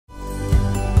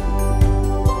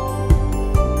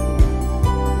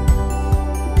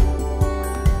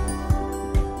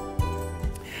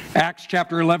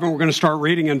chapter 11, we're going to start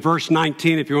reading in verse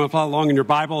 19. If you want to follow along in your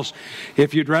Bibles,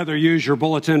 if you'd rather use your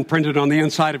bulletin printed on the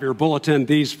inside of your bulletin,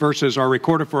 these verses are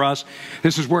recorded for us.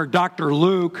 This is where Dr.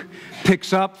 Luke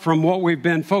picks up from what we've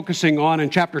been focusing on in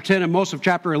chapter 10 and most of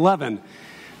chapter 11.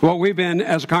 What we've been,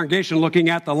 as a congregation, looking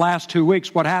at the last 2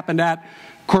 weeks, what happened at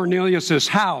Cornelius'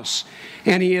 house.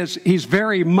 And he's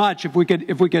very much, if we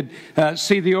could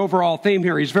see the overall theme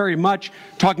here, he's very much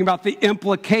talking about the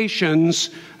implications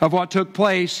of what took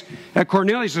place at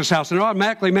Cornelius' house. And it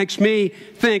automatically makes me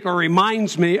think, or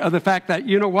reminds me of the fact that,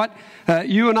 you know what,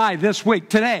 you and I this week,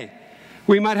 today,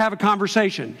 we might have a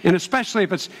conversation, and especially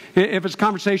if it's a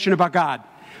conversation about God.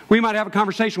 We might have a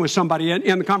conversation with somebody,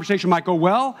 and the conversation might go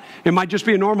well. It might just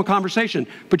be a normal conversation.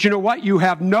 But you know what? You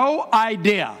have no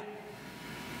idea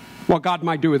what God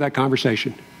might do with that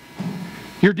conversation.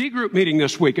 Your D group meeting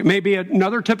this week, it may be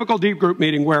another typical D group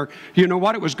meeting where, you know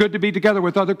what, it was good to be together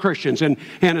with other Christians and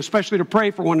especially to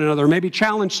pray for one another, maybe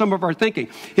challenge some of our thinking.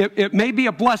 It may be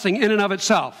a blessing in and of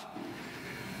itself.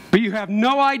 But you have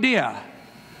no idea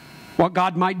what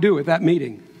God might do at that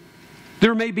meeting.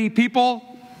 There may be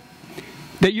people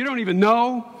that you don't even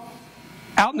know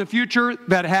out in the future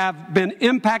that have been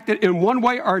impacted in one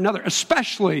way or another,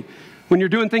 especially when you're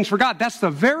doing things for God. That's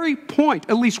the very point,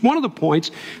 at least one of the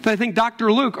points, that I think Dr.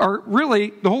 Luke, or really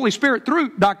the Holy Spirit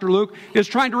through Dr. Luke, is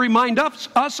trying to remind us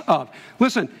of.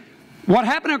 Listen, what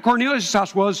happened at Cornelius'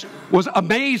 house was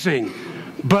amazing,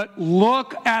 but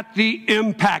look at the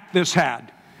impact this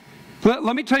had.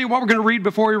 Let me tell you what we're going to read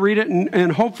before we read it,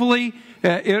 and hopefully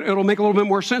it'll make a little bit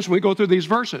more sense when we go through these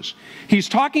verses. He's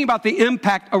talking about the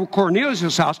impact of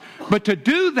Cornelius' house, but to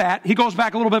do that, he goes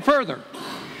back a little bit further.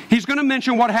 He's going to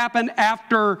mention what happened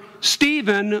after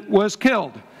Stephen was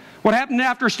killed. What happened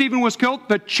after Stephen was killed?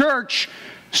 The church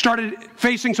started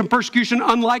facing some persecution,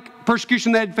 unlike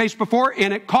persecution they had faced before,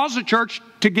 and it caused the church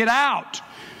to get out.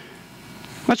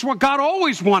 That's what God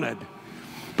always wanted.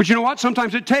 But you know what?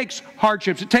 Sometimes it takes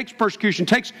hardships, it takes persecution,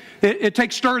 it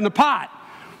takes stirring the pot.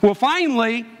 Well,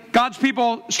 finally, God's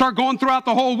people start going throughout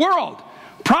the whole world.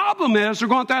 Problem is, they're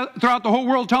going throughout the whole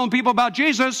world telling people about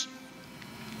Jesus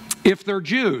if they're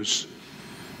Jews.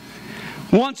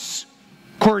 Once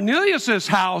Cornelius'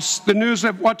 house, the news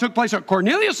of what took place at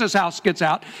Cornelius' house gets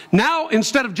out, now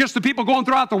instead of just the people going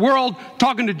throughout the world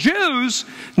talking to Jews,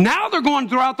 now they're going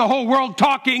throughout the whole world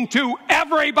talking to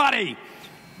everybody.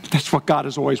 That's what God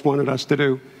has always wanted us to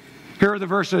do. Here are the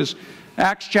verses.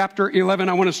 Acts chapter 11,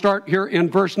 I want to start here in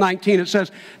verse 19. It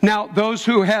says, "Now those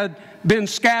who had been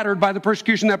scattered by the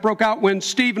persecution that broke out when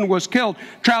Stephen was killed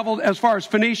traveled as far as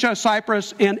Phoenicia,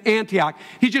 Cyprus, and Antioch."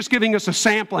 He's just giving us a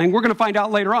sampling. We're going to find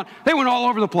out later on. They went all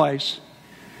over the place.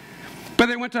 But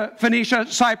they went to Phoenicia,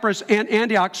 Cyprus, and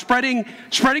Antioch, spreading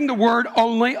the word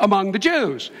only among the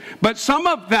Jews. But some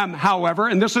of them, however,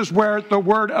 and this is where the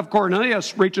word of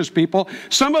Cornelius reaches people,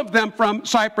 some of them from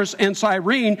Cyprus and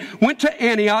Cyrene went to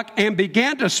Antioch and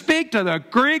began to speak to the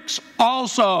Greeks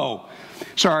also.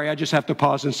 Sorry, I just have to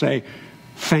pause and say,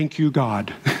 thank you,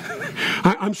 God.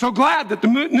 I'm so glad that the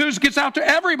news gets out to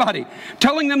everybody,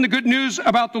 telling them the good news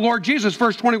about the Lord Jesus.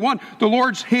 Verse 21, the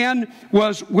Lord's hand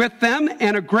was with them,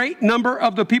 and a great number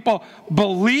of the people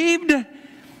believed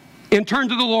and turned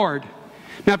to the Lord.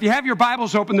 Now, if you have your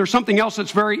Bibles open, there's something else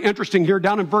that's very interesting here.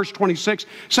 Down in verse 26,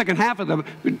 second half of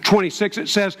the 26, it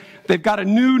says they've got a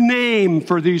new name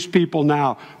for these people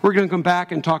now. We're going to come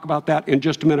back and talk about that in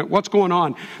just a minute. What's going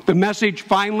on? The message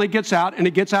finally gets out, and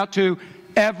it gets out to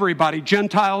everybody,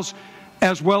 Gentiles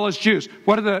as well as Jews.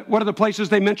 What are the places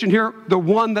they mentioned here? The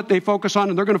one that they focus on,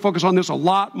 and they're going to focus on this a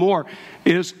lot more,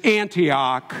 is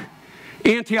Antioch.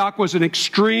 Antioch was an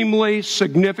extremely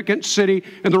significant city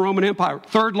in the Roman Empire,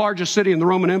 third largest city in the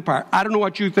Roman Empire. I don't know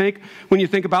what you think when you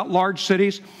think about large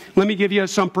cities. Let me give you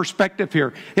some perspective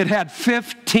here. It had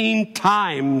 15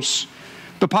 times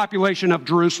the population of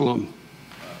Jerusalem.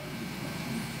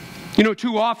 You know,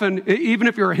 too often, even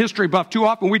if you're a history buff, too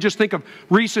often we just think of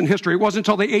recent history. It wasn't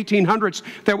until the 1800s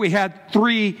that we had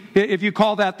three, if you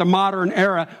call that the modern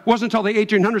era, it wasn't until the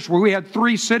 1800s where we had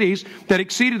three cities that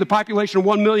exceeded the population of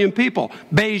 1 million people: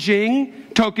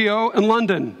 Beijing, Tokyo, and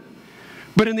London.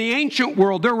 But in the ancient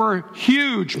world, there were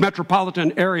huge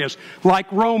metropolitan areas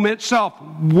like Rome itself,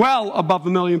 well above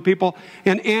 1 million people,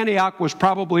 and Antioch was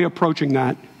probably approaching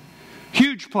that.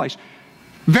 Huge place.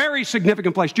 Very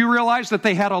significant place. Do you realize that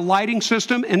they had a lighting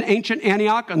system in ancient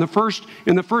Antioch in the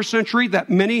first century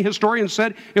that many historians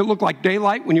said it looked like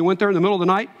daylight when you went there in the middle of the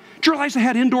night? Do you realize they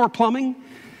had indoor plumbing?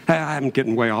 I'm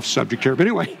getting way off subject here, but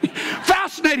anyway,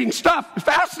 fascinating.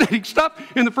 fascinating stuff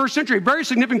in the first century. Very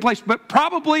significant place, but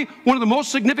probably one of the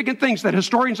most significant things that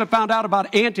historians have found out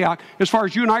about Antioch, as far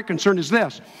as you and I are concerned, is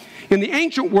this. In the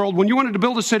ancient world, when you wanted to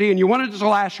build a city and you wanted it to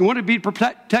last, you wanted to be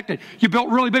protected, you built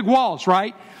really big walls,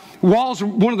 right? Walls are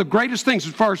one of the greatest things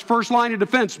as far as first line of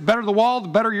defense. The better the wall, the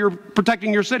better you're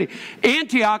protecting your city.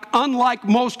 Antioch, unlike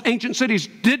most ancient cities,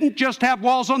 didn't just have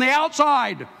walls on the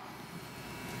outside.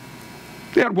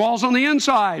 They had walls on the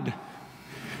inside.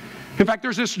 In fact,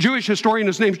 there's this Jewish historian,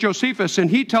 his name's Josephus, and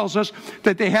he tells us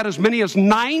that they had as many as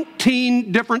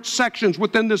 19 different sections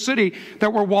within the city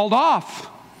that were walled off.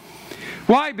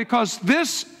 Why? Because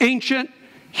this ancient,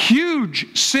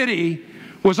 huge city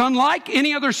was unlike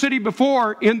any other city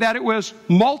before in that it was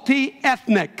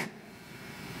multi-ethnic.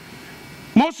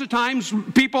 Most of the times,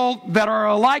 people that are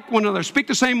alike one another, speak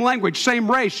the same language,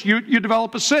 same race, you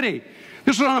develop a city.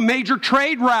 This was on a major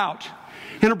trade route.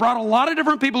 And it brought a lot of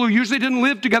different people who usually didn't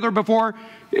live together before.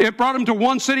 It brought them to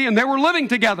one city and they were living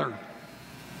together.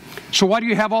 So why do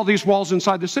you have all these walls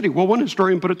inside the city? Well, one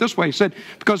historian put it this way. He said,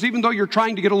 because even though you're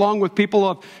trying to get along with people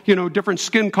of, different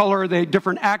skin color,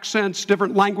 different accents,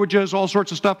 different languages, all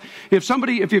sorts of stuff,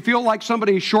 if you feel like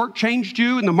somebody shortchanged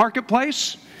you in the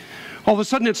marketplace, all of a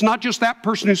sudden it's not just that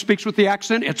person who speaks with the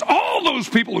accent, it's all those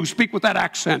people who speak with that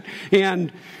accent.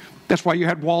 And that's why you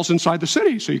had walls inside the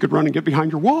city, so you could run and get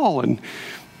behind your wall. And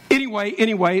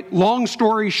anyway, long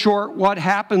story short, what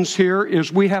happens here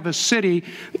is we have a city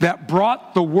that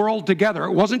brought the world together.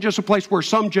 It wasn't just a place where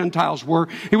some Gentiles were.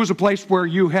 It was a place where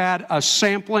you had a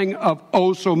sampling of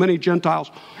so many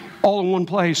Gentiles all in one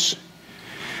place.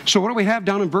 So what do we have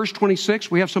down in verse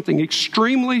 26? We have something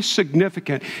extremely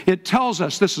significant. It tells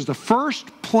us this is the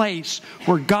first place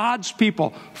where God's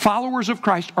people, followers of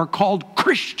Christ, are called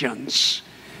Christians.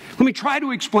 Let me try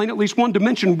to explain at least one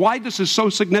dimension why this is so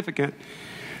significant.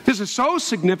 This is so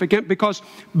significant because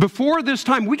before this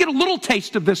time, we get a little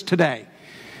taste of this today.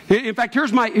 In fact,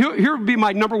 here would be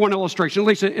my number one illustration, at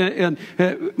least in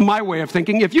my way of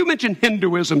thinking. If you mention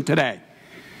Hinduism today,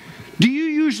 do you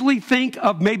usually think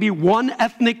of maybe one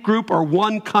ethnic group or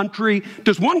one country?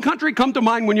 Does one country come to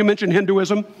mind when you mention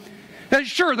Hinduism?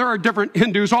 Sure, there are different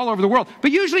Hindus all over the world,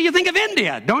 but usually you think of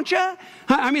India, don't you?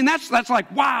 I mean, that's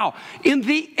like, wow. In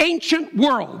the ancient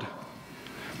world,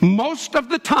 most of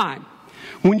the time,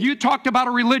 when you talked about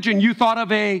a religion, you thought of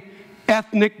an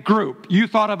ethnic group. You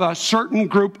thought of a certain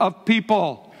group of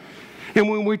people. And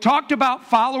when we talked about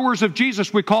followers of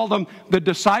Jesus, we called them the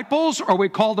disciples, or we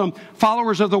called them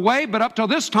followers of the way, but up till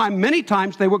this time, many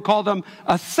times they would call them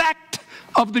a sect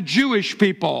of the Jewish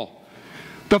people.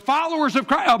 The followers of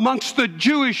Christ amongst the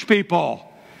Jewish people.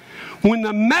 When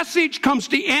the message comes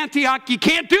to Antioch, you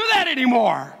can't do that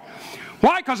anymore.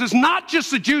 Why? Because it's not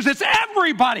just the Jews, it's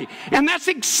everybody. And that's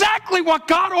exactly what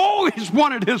God always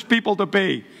wanted his people to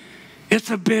be.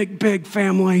 It's a big, big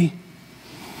family.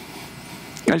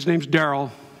 The guy's name's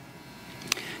Darrell.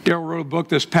 Darrell wrote a book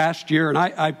this past year, and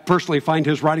I personally find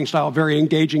his writing style very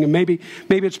engaging, and maybe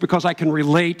it's because I can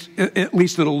relate, at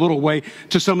least in a little way,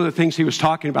 to some of the things he was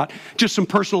talking about. Just some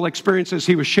personal experiences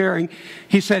he was sharing.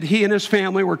 He said he and his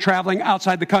family were traveling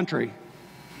outside the country.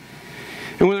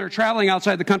 And when they were traveling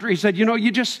outside the country, he said,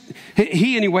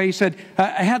 he said,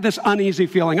 I had this uneasy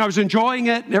feeling. I was enjoying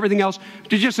it and everything else,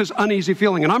 but just this uneasy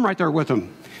feeling, and I'm right there with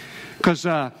him. Because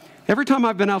every time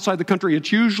I've been outside the country,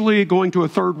 it's usually going to a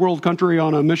third world country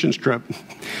on a missions trip.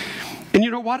 And you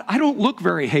know what? I don't look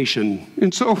very Haitian.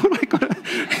 And so when I go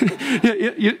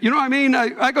to, you know what I mean?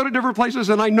 I go to different places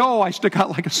and I know I stick out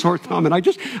like a sore thumb. And I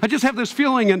just have this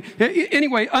feeling, and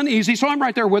anyway, uneasy. So I'm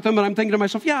right there with him and I'm thinking to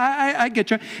myself, yeah, I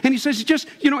get you. And he says,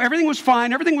 everything was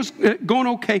fine. Everything was going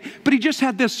okay. But he just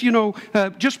had this,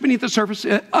 just beneath the surface,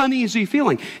 uneasy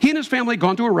feeling. He and his family had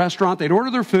gone to a restaurant. They'd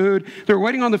ordered their food. They were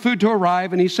waiting on the food to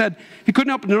arrive. And he said he couldn't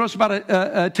help but notice about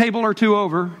a table or two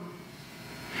over,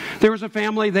 there was a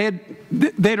family,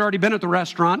 they'd already been at the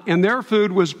restaurant, and their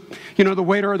food was, the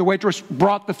waiter or the waitress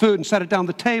brought the food and set it down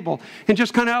the table. And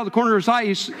just kind of out of the corner of his eye,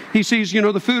 he sees,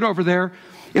 the food over there.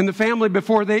 And the family,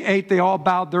 before they ate, they all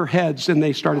bowed their heads and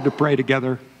they started to pray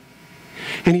together.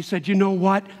 And he said, you know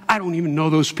what? I don't even know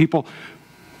those people.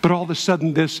 But all of a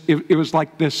sudden, it was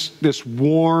like this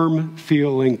warm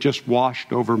feeling just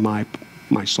washed over my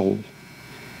soul.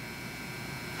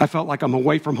 I felt like I'm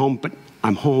away from home, but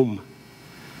I'm home.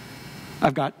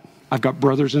 I've got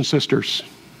brothers and sisters.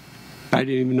 I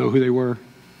didn't even know who they were.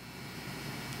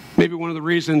 Maybe one of the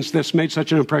reasons this made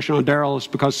such an impression on Darrell is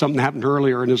because something happened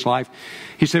earlier in his life.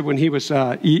 He said when he was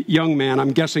a young man,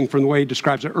 I'm guessing from the way he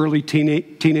describes it, early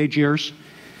teenage years,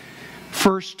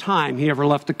 first time he ever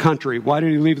left the country. Why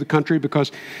did he leave the country?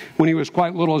 Because when he was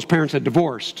quite little, his parents had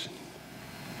divorced.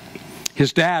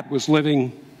 his dad was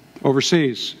living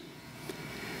overseas.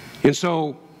 And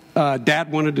so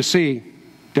Dad wanted to see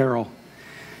Daryl.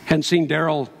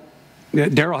 Daryl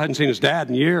hadn't seen his dad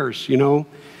in years, you know.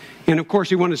 And of course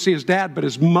he wanted to see his dad, but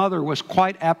his mother was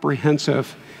quite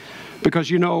apprehensive because,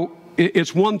 you know,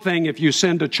 it's one thing if you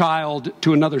send a child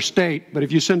to another state, but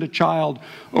if you send a child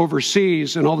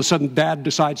overseas and all of a sudden Dad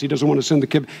decides he doesn't want to send the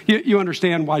kid, you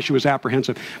understand why she was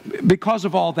apprehensive. Because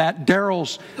of all that,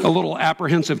 Daryl's a little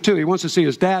apprehensive too. He wants to see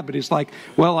his dad, but he's like,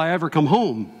 will I ever come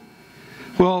home?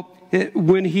 Well,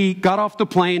 when he got off the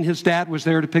plane, his dad was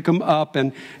there to pick him up,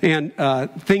 and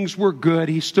things were good.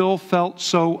 He still felt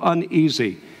so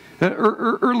uneasy.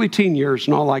 Early teen years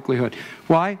in all likelihood.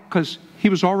 Why? Because he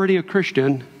was already a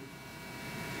Christian.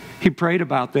 He prayed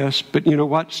about this, but you know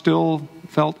what? Still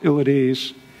felt ill at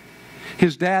ease.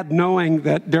 His dad, knowing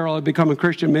that Daryl had become a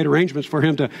Christian, made arrangements for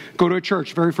him to go to a church.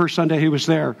 The very first Sunday he was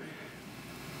there.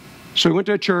 So he went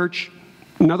to a church,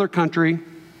 another country,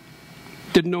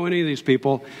 didn't know any of these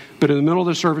people, but in the middle of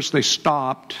the service they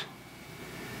stopped,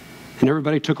 and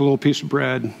everybody took a little piece of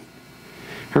bread.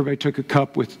 Everybody took a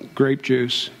cup with grape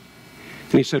juice.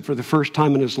 And he said, for the first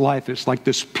time in his life, it's like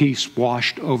this peace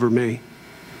washed over me.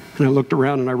 And I looked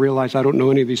around and I realized I don't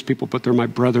know any of these people, but they're my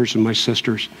brothers and my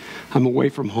sisters. I'm away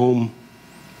from home,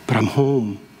 but I'm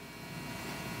home.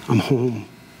 I'm home.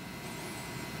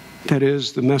 That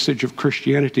is the message of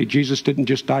Christianity. Jesus didn't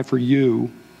just die for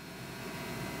you.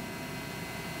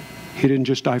 He didn't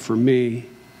just die for me. He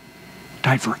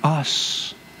died for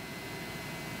us.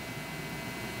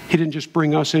 He didn't just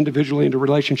bring us individually into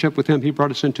relationship with him. He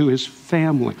brought us into his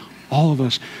family. All of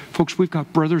us. Folks, we've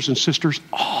got brothers and sisters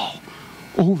all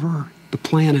over the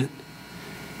planet.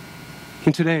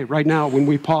 And today, right now, when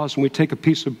we pause and we take a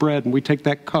piece of bread and we take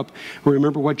that cup and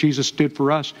remember what Jesus did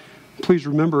for us, please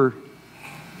remember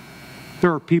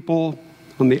there are people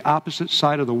on the opposite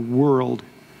side of the world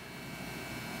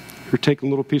who are taking a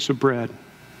little piece of bread,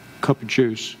 a cup of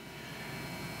juice,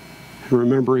 and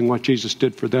remembering what Jesus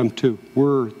did for them too.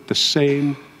 We're the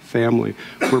same family.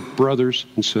 We're brothers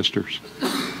and sisters.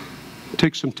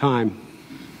 Take some time.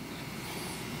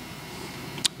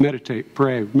 Meditate,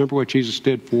 pray. Remember what Jesus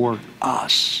did for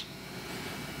us.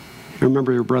 And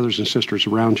remember your brothers and sisters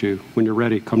around you. When you're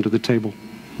ready, come to the table.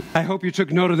 I hope you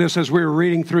took note of this as we were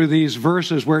reading through these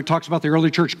verses where it talks about the early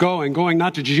church going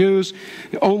not to Jews,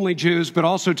 only Jews, but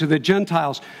also to the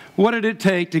Gentiles. What did it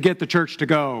take to get the church to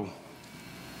go?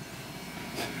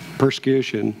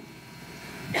 Persecution.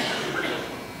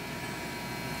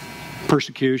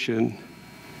 Persecution.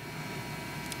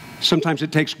 Sometimes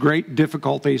it takes great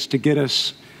difficulties to get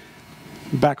us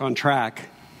back on track.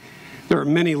 There are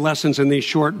many lessons in these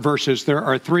short verses. There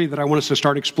are 3 that I want us to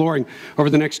start exploring over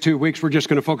the next 2 weeks. We're just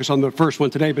going to focus on the first one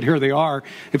today, but here they are.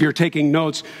 If you're taking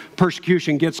notes,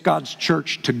 persecution gets God's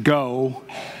church to go.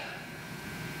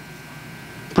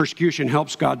 Persecution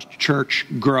helps God's church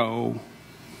grow.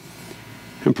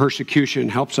 And persecution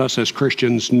helps us as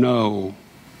Christians know.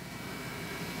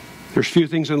 There's few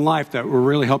things in life that will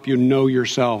really help you know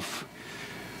yourself,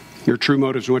 your true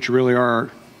motives and what you really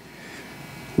are,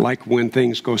 like when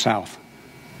things go south.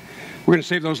 We're going to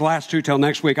save those last 2 till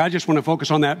next week. I just want to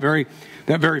focus on that very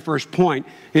first point.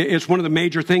 It's one of the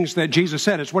major things that Jesus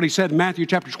said. It's what he said in Matthew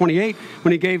chapter 28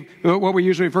 when he gave what we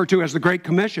usually refer to as the Great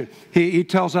Commission. He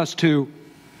tells us to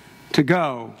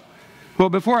go. Well,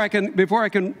 before I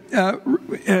can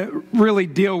really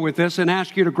deal with this and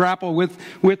ask you to grapple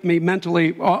with me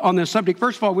mentally on this subject,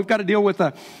 first of all, we've got to deal with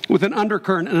an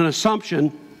undercurrent and an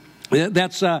assumption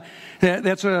that's a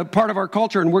part of our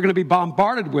culture, and we're going to be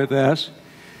bombarded with this.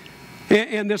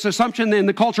 And this assumption in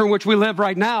the culture in which we live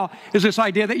right now is this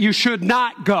idea that you should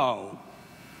not go.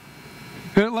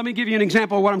 Let me give you an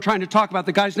example of what I'm trying to talk about.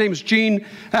 The guy's name is Gene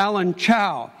Allen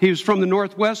Chow. He was from the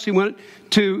Northwest. He went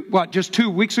to, just 2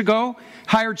 weeks ago,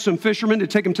 hired some fishermen to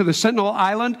take him to the Sentinel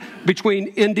Island between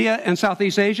India and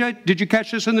Southeast Asia. Did you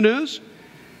catch this in the news?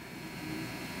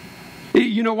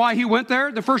 You know why he went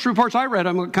there? The first reports I read,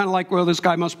 I'm kind of like, well, this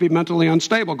guy must be mentally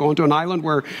unstable, going to an island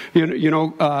where,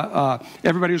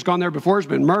 everybody who's gone there before has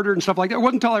been murdered and stuff like that. It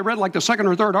wasn't until I read like the second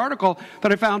or third article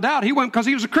that I found out he went because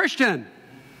he was a Christian.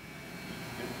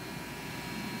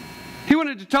 He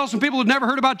wanted to tell some people who'd never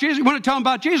heard about Jesus. He wanted to tell them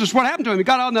about Jesus. What happened to him? He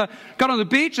got on the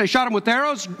beach. They shot him with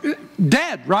arrows.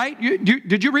 Dead, right?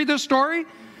 Did you read this story?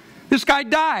 This guy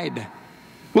died.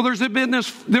 Well, there's been this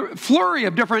flurry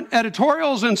of different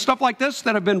editorials and stuff like this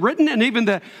that have been written, and even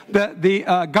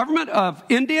the government of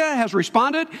India has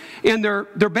responded. And their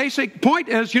basic point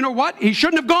is, you know what? He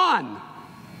shouldn't have gone.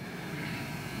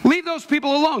 Leave those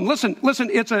people alone. Listen,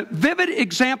 it's a vivid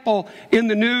example in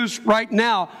the news right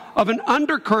now of an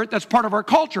undercurrent that's part of our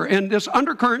culture. And this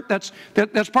undercurrent that's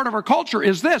part of our culture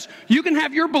is this. You can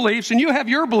have your beliefs and you have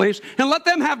your beliefs and let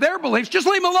them have their beliefs. Just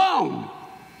leave them alone.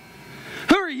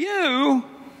 Who are you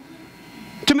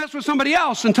to mess with somebody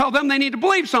else and tell them they need to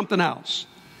believe something else?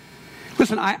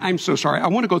 Listen, I'm so sorry. I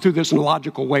want to go through this in a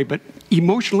logical way, but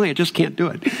emotionally I just can't do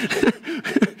it.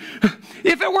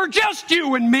 If it were just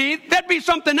you and me, that'd be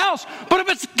something else. But if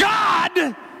it's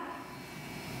God,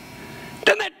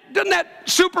 doesn't that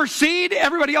supersede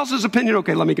everybody else's opinion?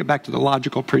 Okay, let me get back to the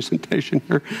logical presentation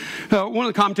here. One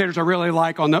of the commentators I really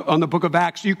like on the book of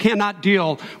Acts, you cannot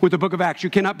deal with the book of Acts. You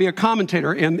cannot be a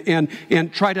commentator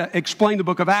and try to explain the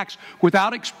book of Acts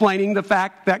without explaining the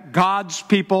fact that God's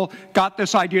people got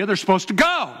this idea they're supposed to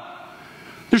go.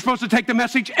 They're supposed to take the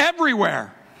message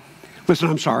everywhere. Listen,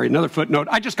 I'm sorry, another footnote.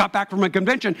 I just got back from a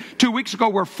convention 2 weeks ago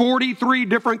where 43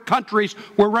 different countries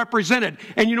were represented.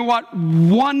 And you know what?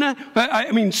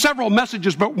 Several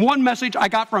messages, but one message I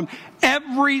got from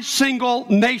every single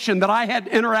nation that I had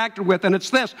interacted with, and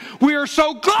it's this: we are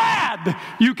so glad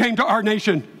you came to our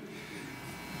nation.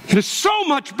 It is so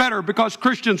much better because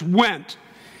Christians went.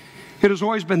 It has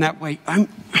always been that way.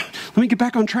 Let me get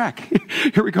back on track.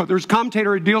 Here we go. There's a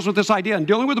commentator who deals with this idea. And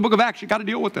dealing with the book of Acts, you got to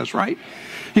deal with this, right?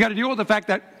 You got to deal with the fact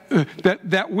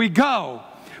that we go.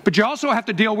 But you also have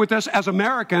to deal with this as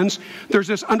Americans. There's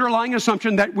this underlying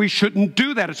assumption that we shouldn't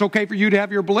do that. It's okay for you to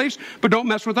have your beliefs, but don't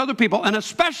mess with other people. And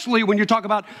especially when you talk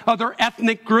about other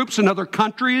ethnic groups and other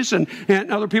countries and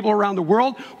other people around the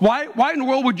world. Why in the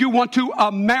world would you want to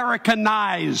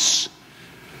Americanize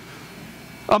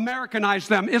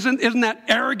them? Isn't that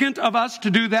arrogant of us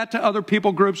to do that to other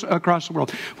people groups across the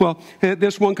world? Well,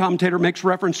 this one commentator makes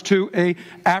reference to an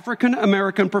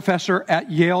African-American professor at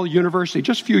Yale University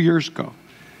just a few years ago.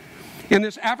 And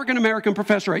this African-American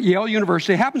professor at Yale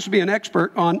University happens to be an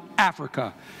expert on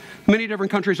Africa, many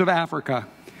different countries of Africa.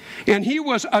 And he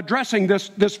was addressing this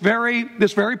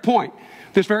very point,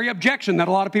 this very objection that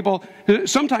a lot of people,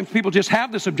 sometimes people just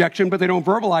have this objection, but they don't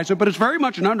verbalize it, but it's very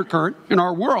much an undercurrent in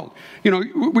our world. You know,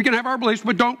 we can have our beliefs,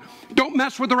 but don't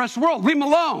mess with the rest of the world. Leave them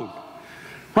alone.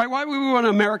 Right? Why would we want to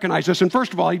Americanize this? And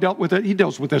first of all, he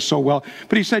deals with this so well.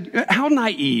 But he said, how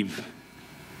naive.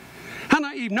 How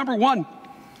naive. Number one,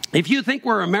 if you think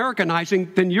we're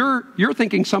Americanizing, then you're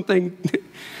thinking something.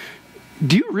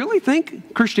 Do you really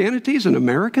think Christianity is an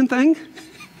American thing?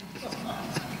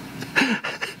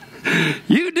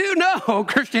 You do know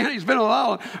Christianity's been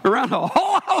around a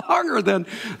whole lot longer than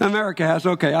America has.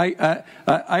 Okay, I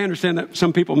understand that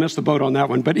some people miss the boat on that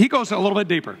one, but he goes a little bit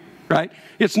deeper, right?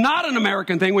 It's not an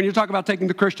American thing when you talk about taking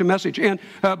the Christian message. And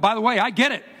by the way, I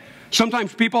get it.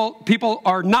 Sometimes people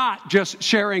are not just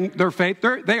sharing their faith.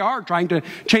 They are trying to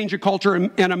change a culture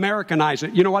and Americanize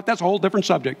it. You know what? That's a whole different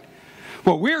subject.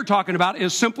 What we're talking about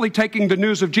is simply taking the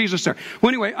news of Jesus there. Well,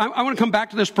 anyway, I want to come back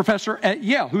to this professor at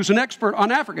Yale who's an expert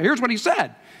on Africa. Here's what he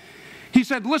said. He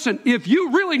said, listen, if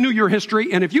you really knew your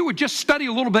history and if you would just study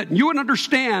a little bit and you would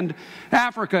understand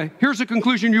Africa, here's a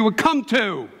conclusion you would come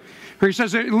to. Or he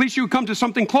says, at least you would come to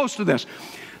something close to this.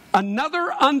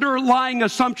 Another underlying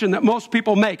assumption that most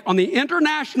people make on the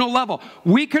international level,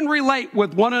 we can relate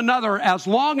with one another as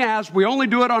long as we only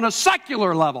do it on a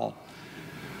secular level.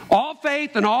 All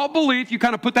faith and all belief, you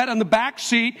kind of put that in the back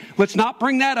seat. Let's not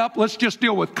bring that up. Let's just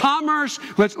deal with commerce.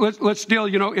 Let's deal,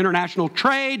 international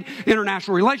trade,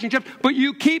 international relationships. But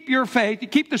you keep your faith, you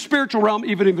keep the spiritual realm,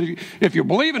 even if you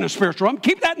believe in a spiritual realm,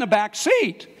 keep that in the back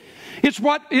seat. It's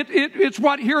what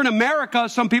here in America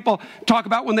some people talk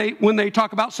about when they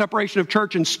talk about separation of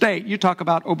church and state. You talk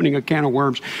about opening a can of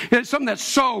worms. It's something that's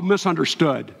so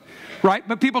misunderstood, right?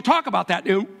 But people talk about that.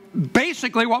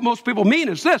 Basically, what most people mean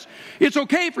is this. It's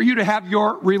okay for you to have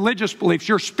your religious beliefs,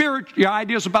 your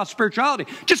ideas about spirituality.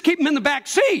 Just keep them in the back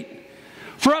seat.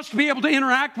 For us to be able to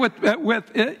interact with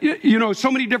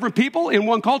so many different people in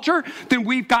one culture, then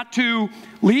we've got to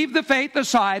leave the faith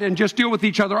aside and just deal with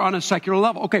each other on a secular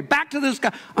level. Okay, back to this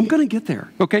guy. I'm going to get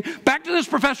there, okay? Back to this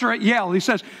professor at Yale. He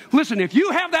says, listen, if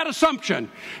you have that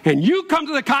assumption and you come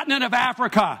to the continent of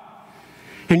Africa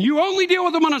and you only deal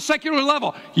with them on a secular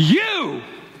level, you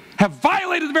have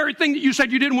violated the very thing that you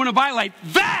said you didn't want to violate.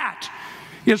 That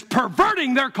is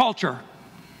perverting their culture.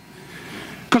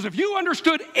 Because if you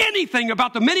understood anything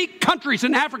about the many countries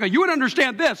in Africa, you would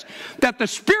understand this, that the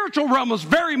spiritual realm is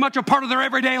very much a part of their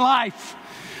everyday life.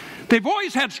 They've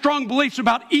always had strong beliefs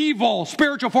about evil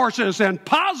spiritual forces and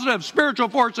positive spiritual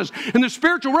forces in the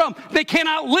spiritual realm. They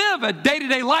cannot live a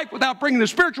day-to-day life without bringing the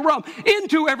spiritual realm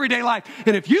into everyday life.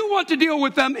 And if you want to deal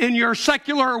with them in your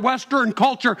secular Western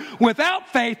culture without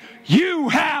faith, you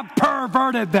have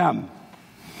perverted them.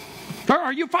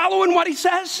 Are you following what he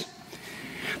says?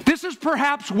 This is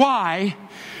perhaps why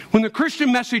when the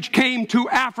Christian message came to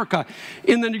Africa,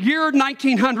 in the year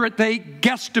 1900, they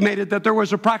guesstimated that there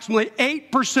was approximately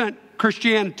 8%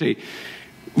 Christianity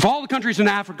of all the countries in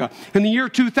Africa. In the year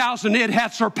 2000, it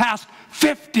had surpassed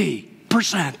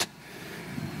 50%.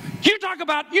 You talk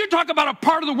about a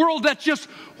part of the world that's just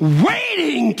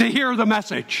waiting to hear the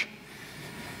message.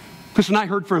 Listen, I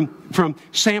heard from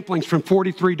samplings from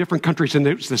 43 different countries, and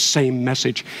it was the same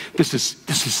message. This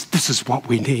is what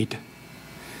we need.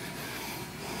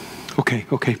 Okay.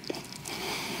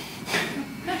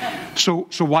 So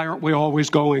why aren't we always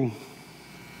going?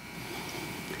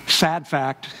 Sad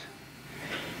fact.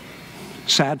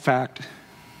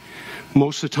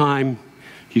 Most of the time,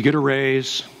 you get a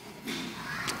raise,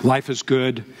 life is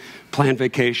good, plan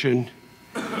vacation.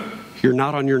 You're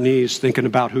not on your knees thinking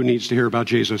about who needs to hear about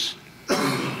Jesus.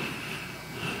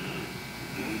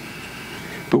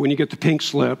 But when you get the pink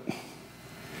slip,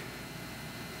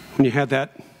 when you had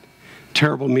that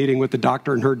terrible meeting with the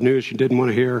doctor and heard news you didn't want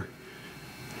to hear,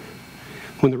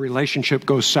 when the relationship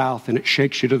goes south and it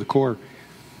shakes you to the core,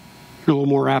 you're a little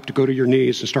more apt to go to your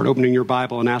knees and start opening your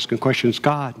Bible and asking questions.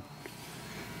 God,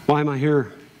 why am I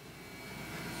here?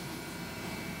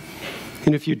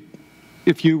 And if you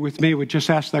with me would just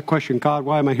ask that question, God,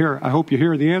 why am I here? I hope you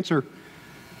hear the answer.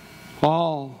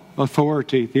 All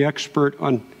authority, the expert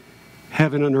on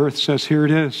heaven and earth says, here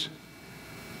it is.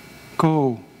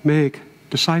 Go make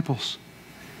disciples.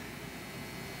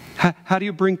 How do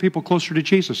you bring people closer to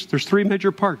Jesus? There's three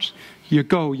major parts. You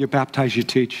go, you baptize, you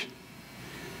teach.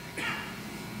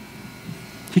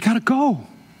 You got to go.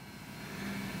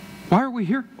 Why are we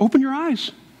here? Open your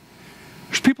eyes.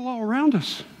 There's people all around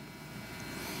us.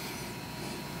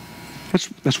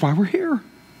 That's why we're here.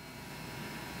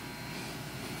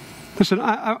 Listen,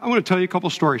 I want to tell you a couple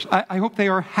stories. I hope they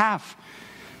are half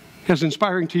as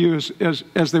inspiring to you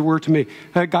as they were to me.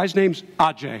 A guy's name's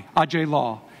Ajay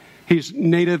Law. He's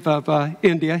native of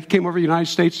India. He came over to the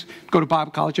United States to go to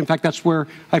Bible college. In fact, that's where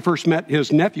I first met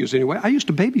his nephews anyway. I used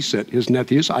to babysit his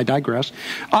nephews. I digress.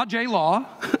 Ajay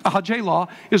Law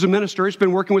is a minister. He's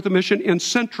been working with a mission in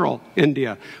central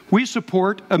India. We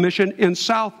support a mission in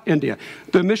South India.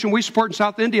 The mission we support in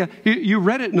South India, you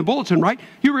read it in the bulletin, right?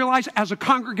 You realize as a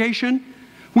congregation,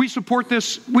 we support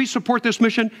this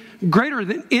mission greater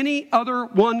than any other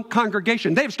one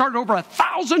congregation. They've started over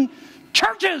 1,000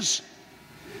 churches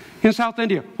in South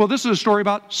India. Well, this is a story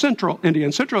about Central India.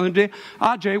 In Central India,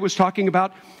 Ajay was talking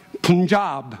about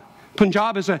Punjab.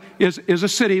 Punjab is a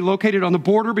city located on the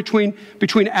border between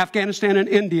Afghanistan and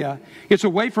India. It's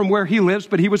away from where he lives,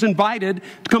 but he was invited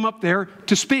to come up there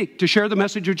to speak, to share the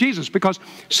message of Jesus, because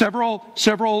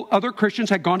several other Christians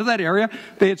had gone to that area.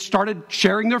 They had started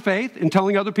sharing their faith and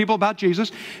telling other people about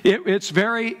Jesus. It's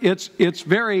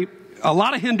very a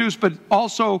lot of Hindus, but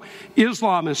also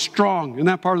Islam is strong in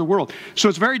that part of the world. So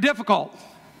it's very difficult.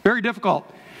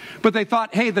 But they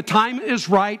thought, hey, the time is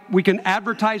right. We can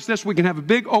advertise this. We can have a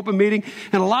big open meeting.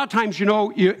 And a lot of times,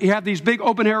 you have these big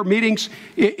open air meetings.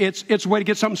 It's a way to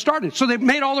get something started. So they've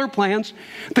made all their plans.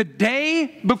 The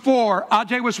day before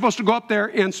Ajay was supposed to go up there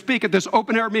and speak at this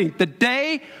open air meeting, the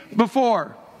day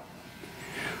before,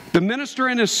 the minister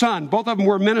and his son, both of them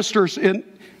were ministers in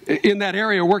that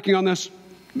area working on this,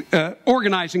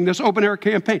 organizing this open air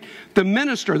campaign. The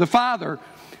minister, the father,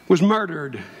 was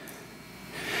murdered.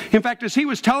 In fact, as he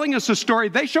was telling us the story,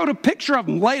 they showed a picture of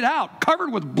him laid out, covered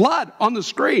with blood on the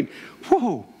screen.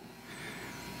 Whoa.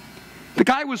 The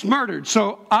guy was murdered.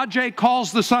 So Ajay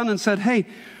calls the son and said, hey,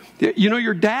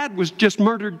 your dad was just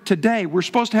murdered today. We're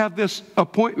supposed to have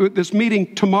this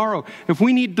meeting tomorrow. If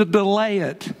we need to delay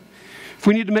it, if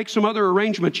we need to make some other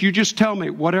arrangements, you just tell me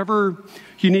whatever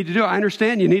you need to do. I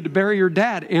understand you need to bury your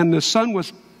dad. And the son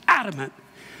was adamant.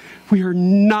 We are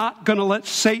not going to let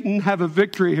Satan have a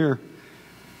victory here.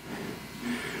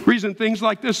 Reason things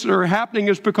like this are happening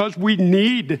is because we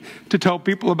need to tell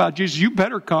people about Jesus. You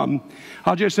better come.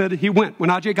 Ajay said he went.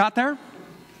 When Ajay got there,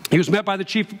 he was met by the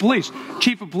chief of police.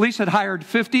 Chief of police had hired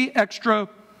 50 extra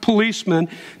policemen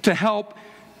to help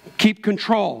keep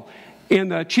control.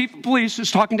 And the chief of police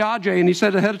is talking to Ajay, and he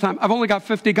said ahead of time, I've only got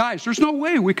 50 guys. There's no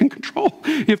way we can control.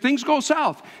 If things go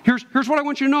south, here's what I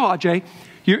want you to know, Ajay.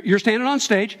 You're standing on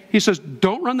stage. He says,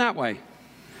 don't run that way.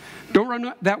 Don't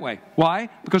run that way. Why?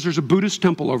 Because there's a Buddhist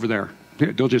temple over there.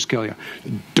 They'll just kill you.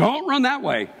 Don't run that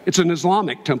way. It's an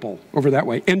Islamic temple over that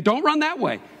way. And don't run that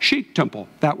way. Sikh temple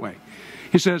that way.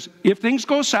 He says, if things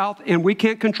go south and we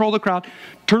can't control the crowd,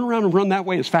 turn around and run that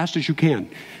way as fast as you can.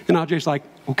 And Ajay's like,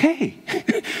 okay.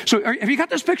 So have you got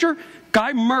this picture?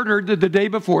 Guy murdered the day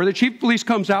before. The chief of police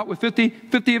comes out with 50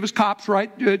 of his cops,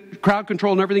 right? Crowd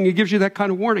control and everything. He gives you that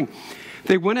kind of warning.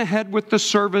 They went ahead with the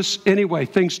service anyway.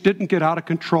 Things didn't get out of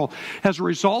control. As a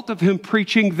result of him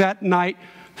preaching that night,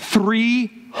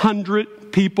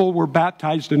 300 people were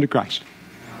baptized into Christ.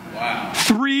 Wow.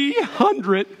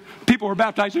 300 people were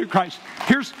baptized into Christ.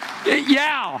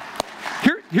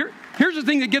 Here's the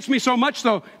thing that gets me so much,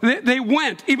 though. They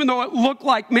went, even though it looked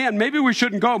like, man, maybe we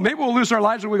shouldn't go. Maybe we'll lose our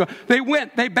lives if we go. They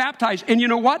went, they baptized. And you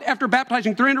know what? After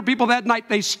baptizing 300 people that night,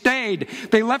 they stayed.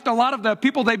 They left a lot of the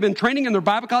people they'd been training in their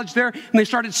Bible college there, and they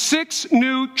started 6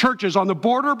 new churches on the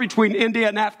border between India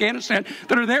and Afghanistan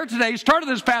that are there today, started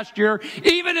this past year,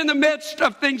 even in the midst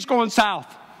of things going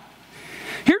south.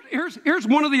 Here's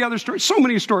one of the other stories. So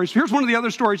many stories. Here's one of the other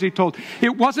stories he told.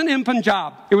 It wasn't in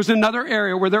Punjab. It was another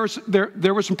area where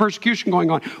there was some persecution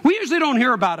going on. We usually don't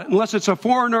hear about it unless it's a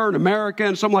foreigner, an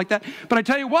American, something like that. But I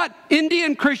tell you what,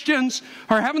 Indian Christians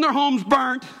are having their homes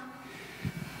burnt.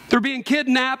 They're being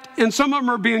kidnapped, and some of them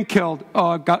are being killed. Oh,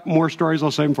 I've got more stories.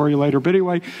 I'll save them for you later. But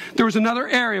anyway, there was another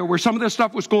area where some of this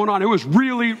stuff was going on. It was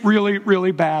really, really,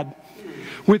 really bad.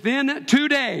 Within 2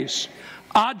 days,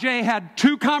 Ajay had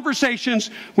 2 conversations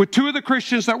with 2 of the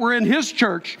Christians that were in his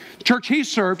church, the church he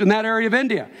served in that area of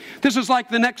India. This is like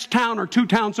the next town or 2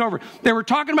 towns over. They were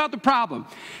talking about the problem.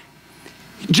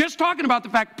 Just talking about the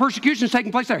fact persecution is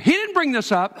taking place there. He didn't bring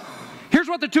this up. Here's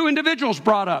what the 2 individuals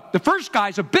brought up. The first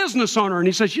guy's a business owner, and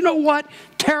he says, you know what?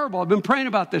 Terrible. I've been praying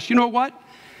about this. You know what?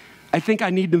 I think I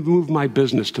need to move my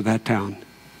business to that town.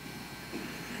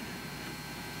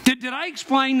 Did I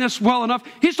explain this well enough?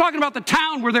 He's talking about the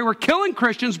town where they were killing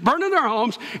Christians, burning their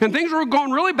homes, and things were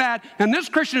going really bad. And this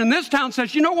Christian in this town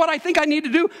says, you know what I think I need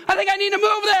to do? I think I need to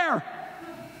move there.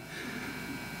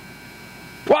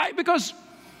 Why? Because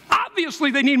obviously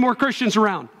they need more Christians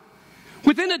around.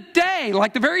 Within a day,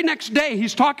 like the very next day,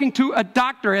 he's talking to a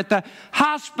doctor at the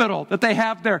hospital that they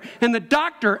have there. And the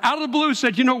doctor, out of the blue,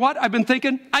 said, you know what? I've been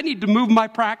thinking, I need to move my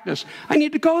practice. I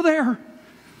need to go there.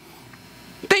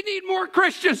 They need more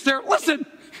Christians there. Listen,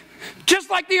 just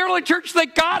like the early church, they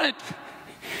got it.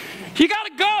 You got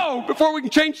to go before we can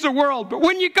change the world. But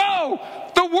when you go,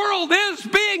 the world is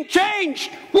being changed.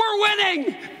 We're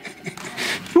winning.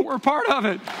 We're part of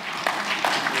it.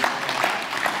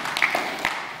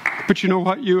 But you know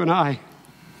what? You and I,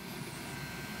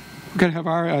 we've got to have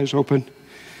our eyes open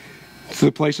to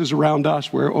the places around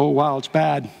us where, oh, wow, it's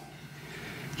bad.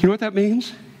 You know what that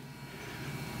means?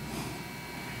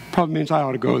 Probably means I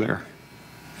ought to go there.